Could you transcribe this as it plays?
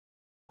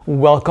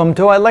Welcome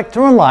to iLecture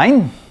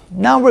Online.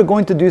 Now we're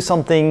going to do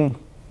something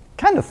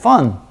kind of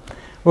fun.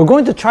 We're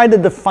going to try to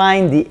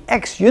define the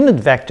x unit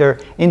vector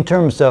in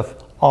terms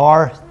of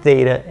r,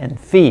 theta, and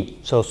phi.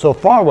 So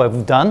far what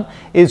we've done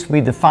is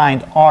we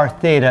defined r,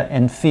 theta,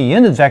 and phi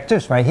unit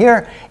vectors right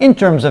here in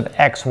terms of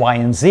x, y,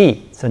 and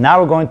z. So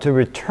now we're going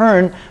to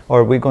turn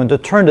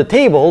the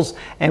tables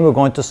and we're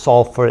going to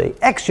solve for the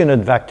x unit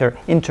vector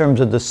in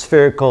terms of the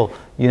spherical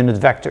unit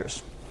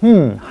vectors.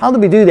 How do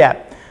we do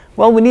that?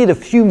 Well, we need a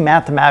few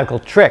mathematical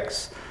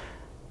tricks.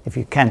 If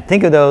you can't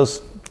think of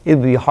those, it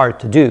would be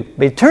hard to do.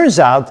 But it turns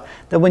out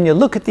that when you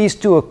look at these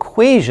two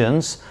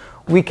equations,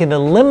 we can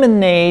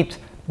eliminate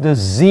the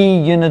z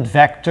unit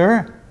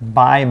vector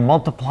by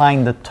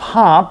multiplying the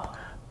top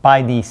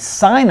by the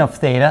sine of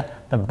theta,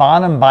 the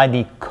bottom by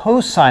the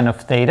cosine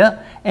of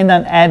theta, and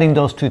then adding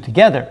those two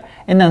together.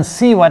 And then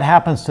see what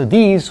happens to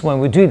these when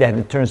we do that.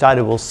 It turns out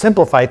it will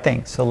simplify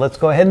things. So let's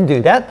go ahead and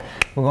do that.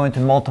 We're going to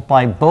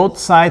multiply both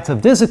sides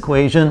of this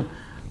equation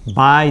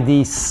by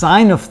the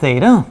sine of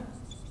theta.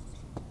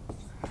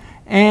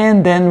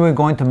 And then we're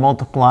going to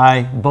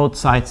multiply both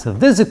sides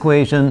of this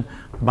equation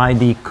by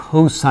the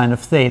cosine of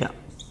theta.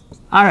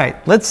 All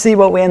right, let's see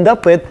what we end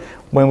up with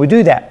when we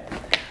do that.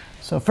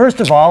 So first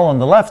of all, on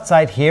the left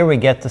side here, we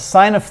get the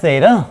sine of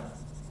theta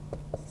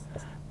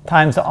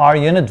times the r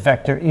unit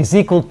vector is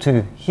equal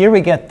to, here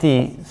we get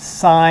the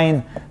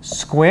sine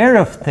square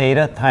of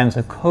theta times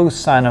the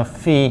cosine of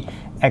phi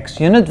x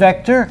unit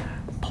vector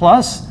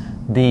plus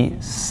the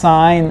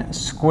sine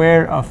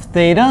square of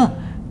theta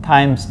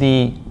times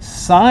the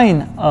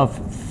sine of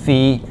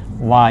phi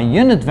y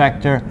unit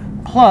vector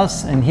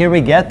plus, and here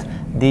we get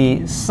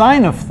the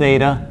sine of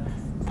theta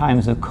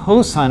times the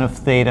cosine of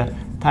theta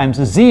times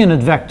the z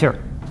unit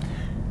vector.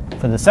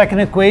 For the second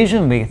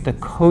equation, we get the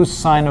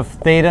cosine of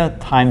theta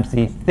times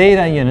the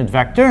theta unit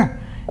vector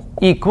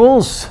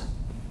equals,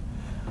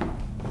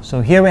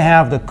 so here we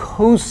have the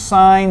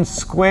cosine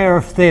square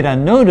of theta.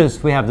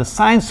 Notice we have the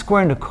sine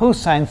square and the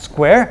cosine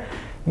square.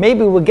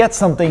 Maybe we'll get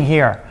something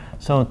here.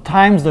 So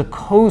times the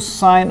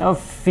cosine of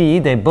phi,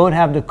 they both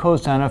have the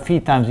cosine of phi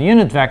times the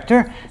unit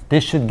vector.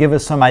 This should give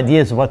us some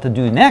ideas of what to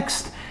do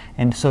next.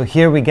 And so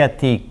here we get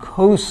the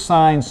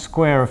cosine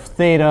square of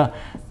theta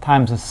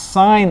times the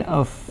sine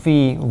of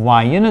phi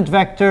y unit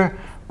vector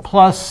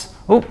plus,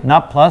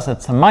 not plus,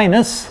 it's a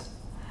minus,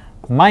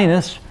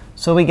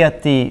 so we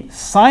get the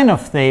sine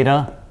of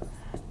theta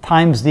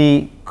times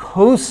the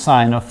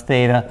cosine of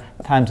theta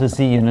times the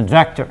z unit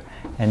vector.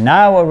 And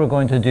now what we're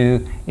going to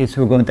do is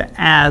we're going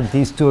to add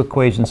these two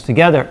equations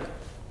together.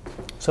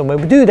 So when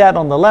we do that,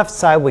 on the left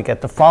side we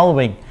get the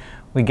following.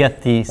 We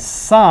get the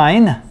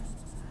sine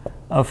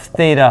of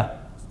theta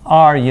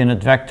r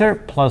unit vector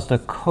plus the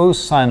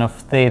cosine of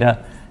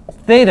theta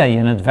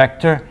unit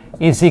vector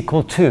is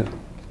equal to.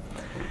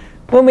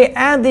 When we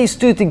add these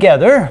two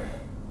together,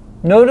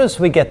 notice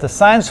we get the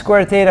sine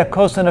square theta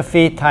cosine of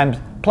phi times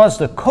plus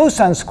the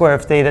cosine square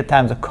of theta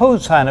times the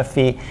cosine of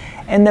phi,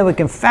 and then we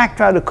can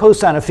factor out the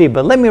cosine of phi.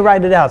 But let me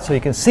write it out so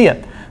you can see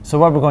it. So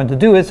what we're going to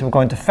do is we're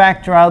going to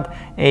factor out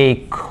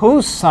a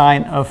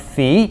cosine of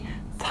phi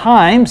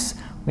times,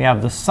 we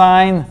have the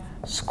sine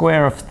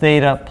square of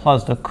theta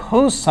plus the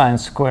cosine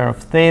square of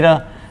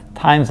theta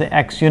times the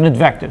x unit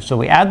vector. So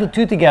we add the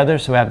two together,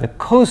 so we have the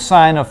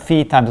cosine of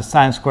phi times the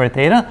sine square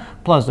theta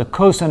plus the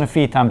cosine of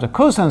phi times the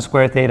cosine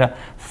square theta,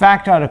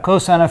 factor out the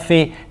cosine of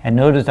phi, and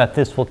notice that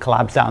this will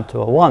collapse down to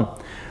a 1.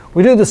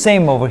 We do the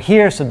same over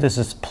here, so this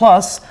is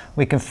plus,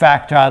 we can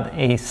factor out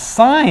a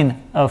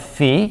sine of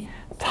phi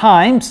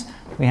times,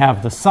 we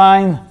have the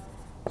sine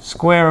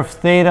square of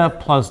theta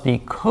plus the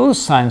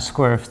cosine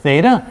square of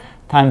theta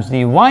times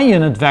the y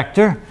unit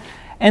vector.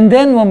 And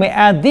then when we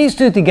add these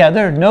two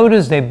together,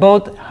 notice they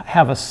both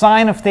have a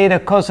sine of theta,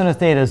 cosine of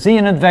theta, z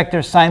unit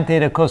vector, sine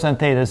theta, cosine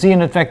theta, z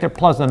unit vector,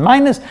 plus and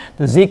minus.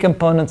 The z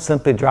component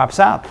simply drops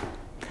out.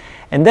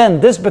 And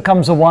then this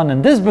becomes a 1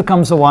 and this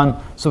becomes a 1,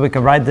 so we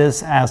can write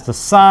this as the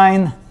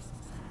sine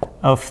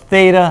of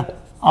theta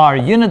r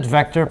unit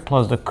vector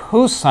plus the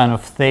cosine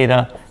of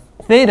theta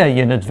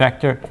unit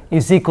vector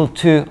is equal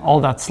to, all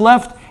that's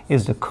left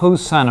is the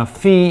cosine of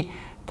phi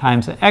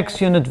times the x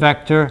unit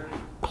vector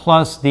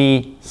plus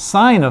the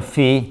sine of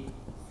phi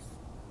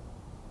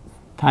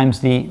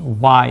times the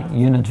y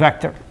unit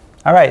vector.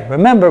 All right,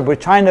 remember we're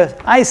trying to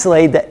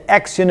isolate the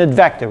x unit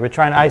vector. We're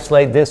trying to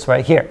isolate this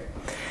right here.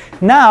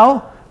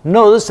 Now,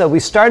 notice that we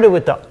started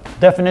with the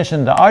definition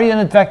of the r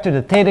unit vector,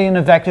 the theta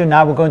unit vector.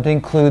 Now we're going to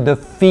include the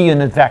phi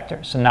unit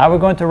vector. So now we're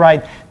going to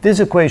write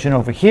this equation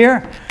over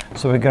here.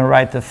 So we're going to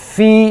write the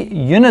phi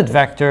unit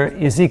vector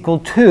is equal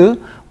to,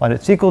 what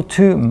it's equal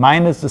to,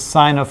 minus the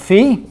sine of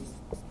phi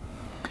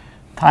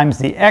times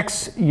the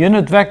x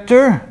unit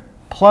vector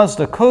plus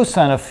the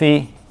cosine of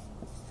phi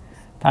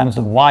times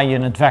the y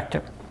unit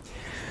vector.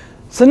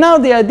 So now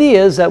the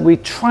idea is that we're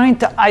trying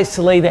to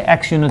isolate the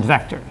x unit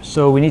vector.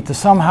 So we need to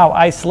somehow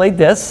isolate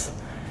this,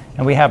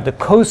 and we have the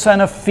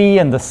cosine of phi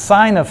and the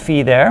sine of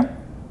phi there.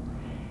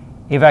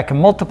 If I can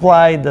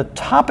multiply the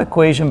top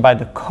equation by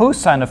the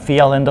cosine of phi,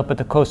 I'll end up with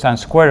the cosine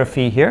square of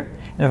phi here.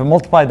 And if I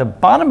multiply the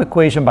bottom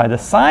equation by the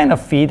sine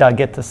of phi, I'll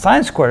get the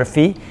sine square of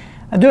phi.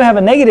 I do have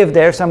a negative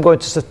there, so I'm going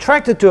to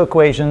subtract the two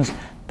equations.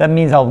 That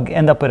means I'll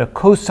end up with a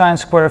cosine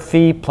square of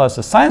phi plus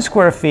a sine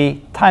square of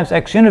phi times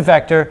x unit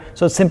vector.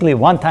 So it's simply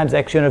 1 times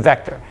x unit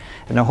vector.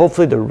 And then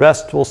hopefully the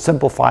rest will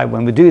simplify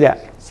when we do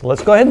that. So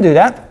let's go ahead and do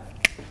that.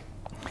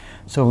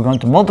 So we're going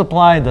to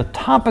multiply the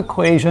top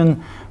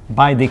equation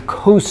by the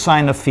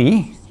cosine of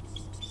phi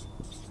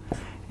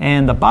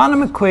and the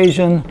bottom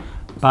equation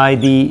by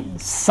the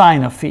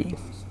sine of phi.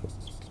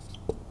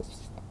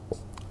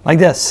 Like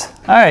this.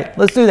 All right,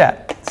 let's do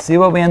that. See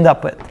what we end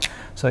up with.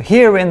 So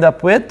here we end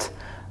up with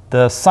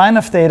the sine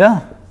of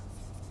theta,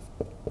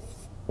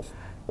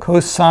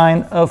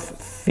 cosine of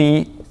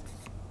phi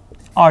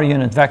r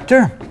unit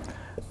vector,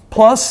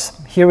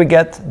 plus here we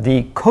get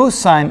the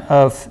cosine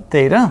of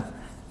theta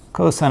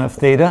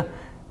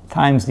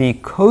times the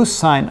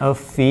cosine of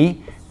phi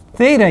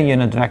theta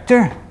unit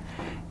vector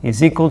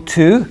is equal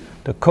to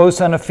the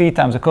cosine of phi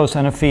times the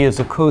cosine of phi is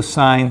the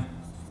cosine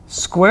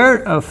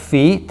squared of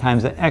phi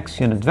times the x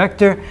unit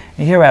vector.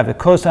 And here we have the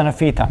cosine of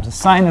phi times the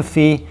sine of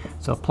phi.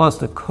 So plus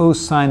the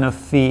cosine of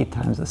phi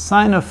times the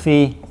sine of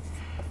phi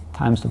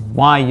times the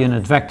y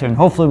unit vector. And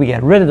hopefully we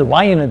get rid of the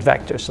y unit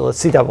vector. So let's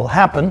see that will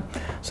happen.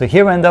 So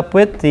here we end up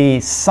with the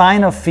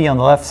sine of phi on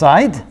the left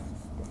side.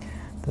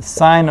 The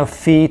sine of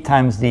phi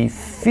times the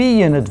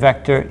phi unit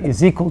vector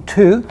is equal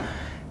to,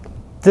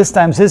 this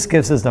times this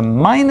gives us the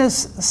minus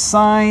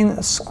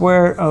sine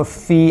square of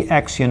phi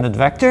x unit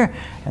vector.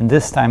 And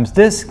this times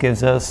this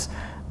gives us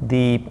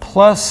the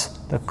plus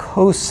the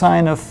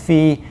cosine of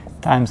phi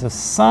times the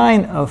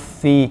sine of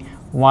phi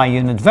y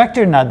unit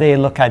vector. Now they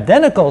look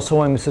identical, so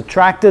when we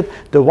subtract it,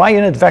 the y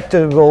unit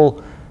vector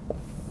will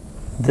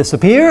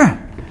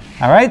disappear.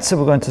 All right, so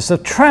we're going to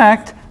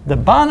subtract the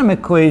bottom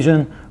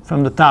equation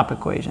from the top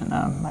equation.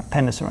 My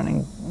pen is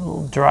running a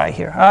little dry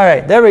here. All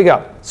right, there we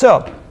go.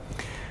 So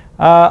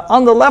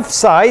on the left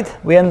side,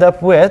 we end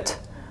up with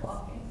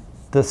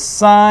the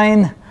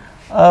sine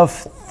of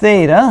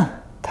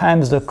theta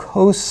times the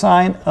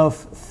cosine of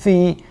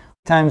phi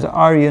times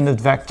r unit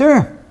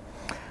vector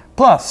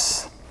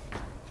plus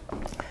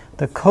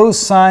the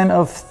cosine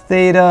of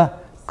theta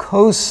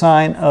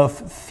cosine of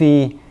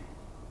phi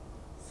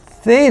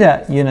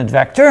theta unit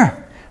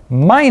vector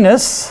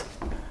minus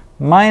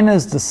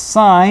the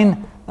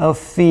sine of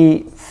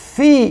phi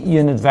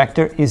unit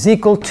vector is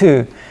equal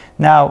to,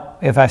 now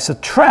if I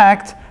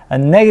subtract a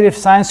negative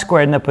sine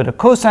squared, end up with a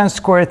cosine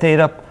square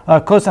theta,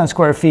 cosine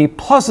square phi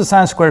plus a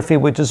sine square phi,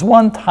 which is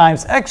 1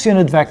 times x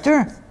unit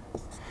vector,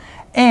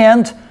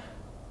 and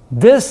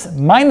this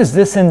minus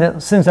this,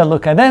 since they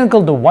look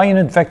identical, the y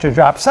unit vector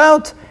drops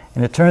out,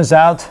 and it turns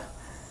out,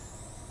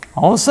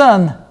 all of a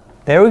sudden,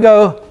 there we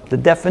go, the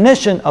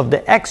definition of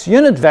the x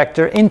unit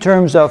vector in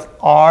terms of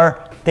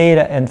r,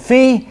 theta, and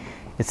phi.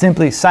 It's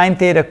simply sine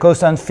theta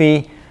cosine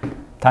phi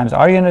times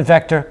r unit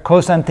vector,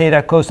 cosine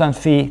theta cosine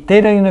phi,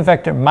 theta unit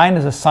vector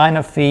minus the sine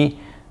of phi,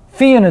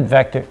 phi unit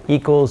vector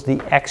equals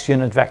the x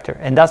unit vector.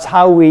 And that's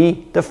how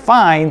we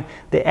define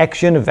the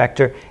x unit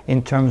vector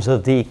in terms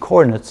of the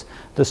coordinates,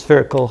 the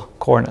spherical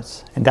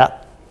coordinates. And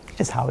that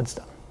is how it's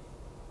done.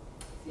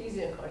 It's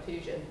easy in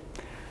Cartesian.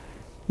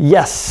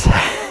 Yes,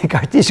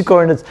 Cartesian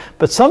coordinates,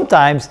 but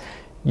sometimes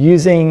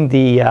using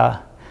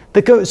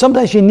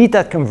sometimes you need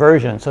that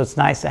conversion, so it's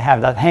nice to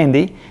have that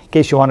handy in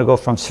case you want to go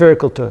from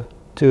spherical to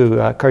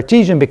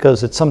Cartesian,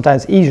 because it's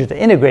sometimes easier to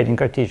integrate in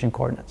Cartesian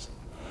coordinates.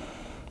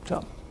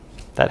 So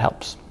that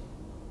helps.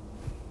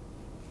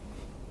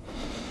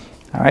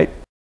 All right.